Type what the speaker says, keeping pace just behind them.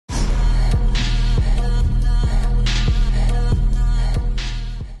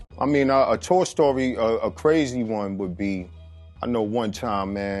I mean, a tour story, a crazy one would be, I know one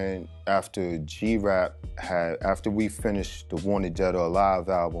time, man, after after we finished the Wanted Dead or Alive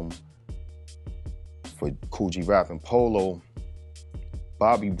album for Kool G Rap and Polo,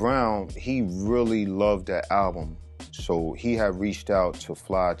 Bobby Brown, he really loved that album. So he had reached out to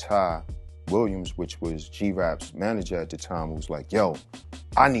Fly Ty Williams, which was G-Rap's manager at the time, who was like, yo,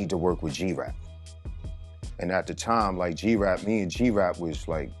 I need to work with G-Rap. And at the time, like G-Rap, me and G-Rap was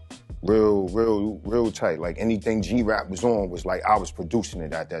like real tight. Like anything G-Rap was on was like I was producing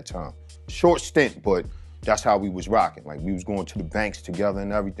it at that time. Short stint, but that's how we was rocking. Like we was going to the banks together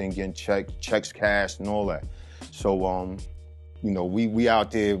and everything, getting checks cashed and all that. So, you know, we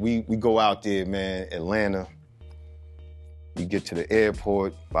out there, we go out there, man, Atlanta. We get to the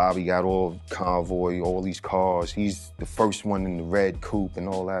airport, Bobby got all convoy, all these cars. He's the first one in the red coupe and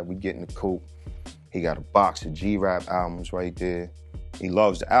all that. We get in the coupe. He got a box of G-Rap albums right there. He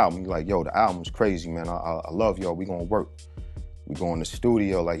loves the album. He's like, yo, the album's crazy, man. I love y'all, we gonna work. We go in the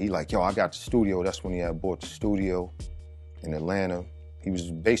studio, like he like, yo, I got the studio. That's when he had bought the studio in Atlanta. He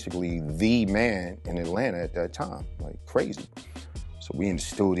was basically the man in Atlanta at that time, like crazy. So we in the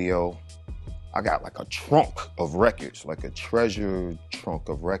studio. I got like a trunk of records, like a treasure trunk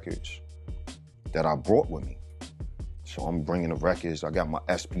of records that I brought with me. So I'm bringing the records. I got my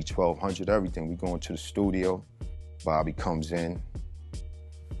SP 1200, everything. We going to the studio. Bobby comes in,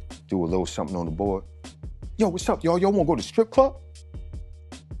 do a little something on the board. Yo, what's up, y'all? Y'all wanna go to the strip club?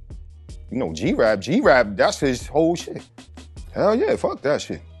 You know, G-Rap, that's his whole shit. Hell yeah, fuck that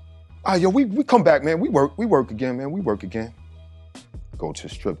shit. All right, yo, we come back, man. We work again, man. We work again. Go to the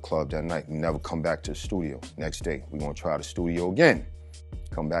strip club that night. We never come back to the studio. Next day, we gonna try the studio again.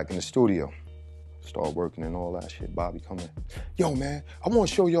 Come back in the studio. Start working and all that shit. Bobby come in. Yo, man, I wanna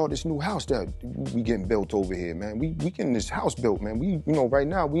show y'all this new house that we getting built over here, man. We getting this house built, man. You know, right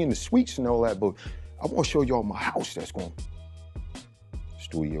now, we in the suites and all that, but I wanna show y'all my house that's going.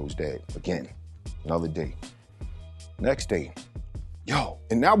 Studio's dead. Again, another day. Next day, yo,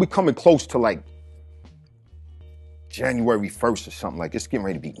 and now we coming close to like January 1st or something, like it's getting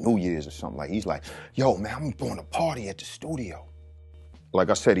ready to be New Year's or something. Like he's like, yo, man, I'm throwing a party at the studio. Like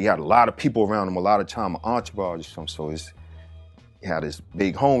I said, he had a lot of people around him, a lot of time, an entourage or something. So he had his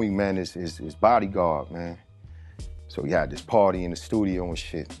big homie, man, his bodyguard, man. So he had this party in the studio and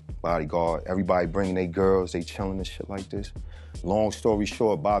shit. Bodyguard, everybody bringing their girls, they chilling and shit like this. Long story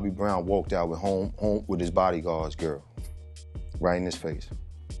short, Bobby Brown walked out home with his bodyguard's girl, right in his face.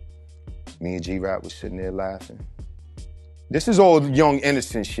 Me and G-Rap was sitting there laughing. This is all young,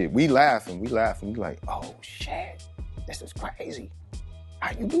 innocent shit. We laughing. We like, oh shit, this is crazy.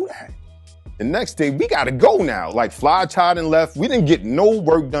 How you do that? The next day, we gotta go now. Like Fly Ty and left. We didn't get no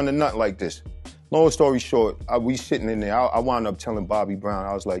work done or nothing like this. Long story short, we sitting in there. I wound up telling Bobby Brown,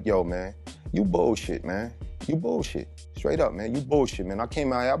 I was like, yo, man, you bullshit, man. You bullshit. Straight up, man, you bullshit, man. I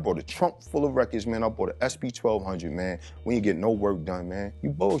came out here, I brought a trunk full of records, man. I bought an SP 1200, man. We ain't get no work done, man. You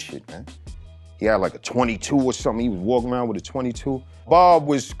bullshit, man. He had like a 22 or something. He was walking around with a 22. Bob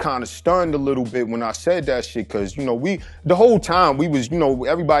was kind of stunned a little bit when I said that shit, cause you know, the whole time we was, you know,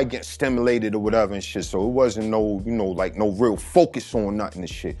 everybody getting stimulated or whatever and shit. So it wasn't no, you know, like no real focus on nothing and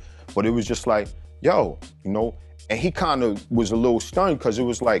shit. But it was just like, yo, you know, and he kind of was a little stunned cause it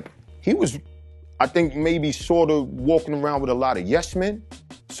was like, he was, I think maybe sort of walking around with a lot of yes men.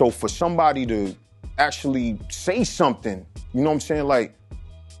 So for somebody to actually say something, you know what I'm saying? Like,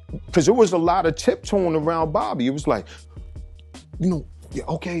 because there was a lot of tiptoeing around Bobby. It was like, you know, yeah,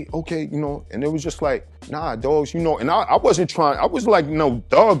 okay, you know, and it was just like, nah, dogs, you know, and I wasn't trying, I was like no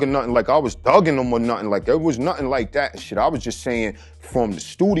thug or nothing, like I was thugging them or nothing, like there was nothing like that shit. I was just saying from the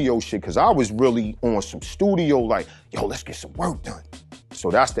studio shit, because I was really on some studio like, yo, let's get some work done.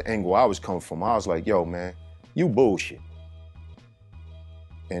 So that's the angle I was coming from. I was like, yo, man, you bullshit.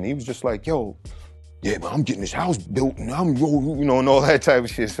 And he was just like, yo, yeah, but I'm getting this house built and I'm rolling, you know, and all that type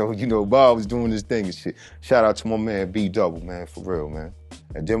of shit. So, you know, Bob was doing his thing and shit. Shout out to my man B Double, man, for real, man.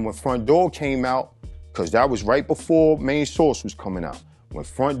 And then when Front Door came out, because that was right before Main Source was coming out. When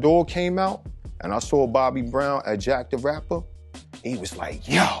Front Door came out and I saw Bobby Brown at Jack the Rapper, he was like,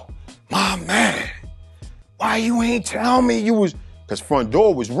 yo, my man, why you ain't tell me you was, because Front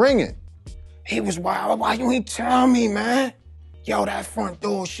Door was ringing. He was, why you ain't tell me, man? Yo, that Front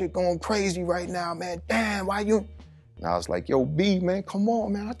Door shit going crazy right now, man. Damn, why you? And I was like, yo, B, man, come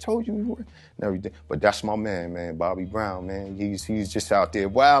on, man. I told you and everything. But that's my man, Bobby Brown, man. He's just out there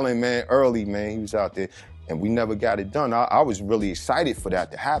wilding, man, early, man. He was out there, and we never got it done. I was really excited for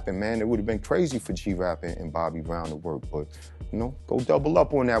that to happen, man. It would have been crazy for G-Rap and Bobby Brown to work, but, you know, go double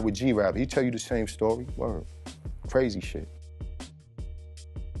up on that with G-Rap. He'll tell you the same story. Word. Crazy shit.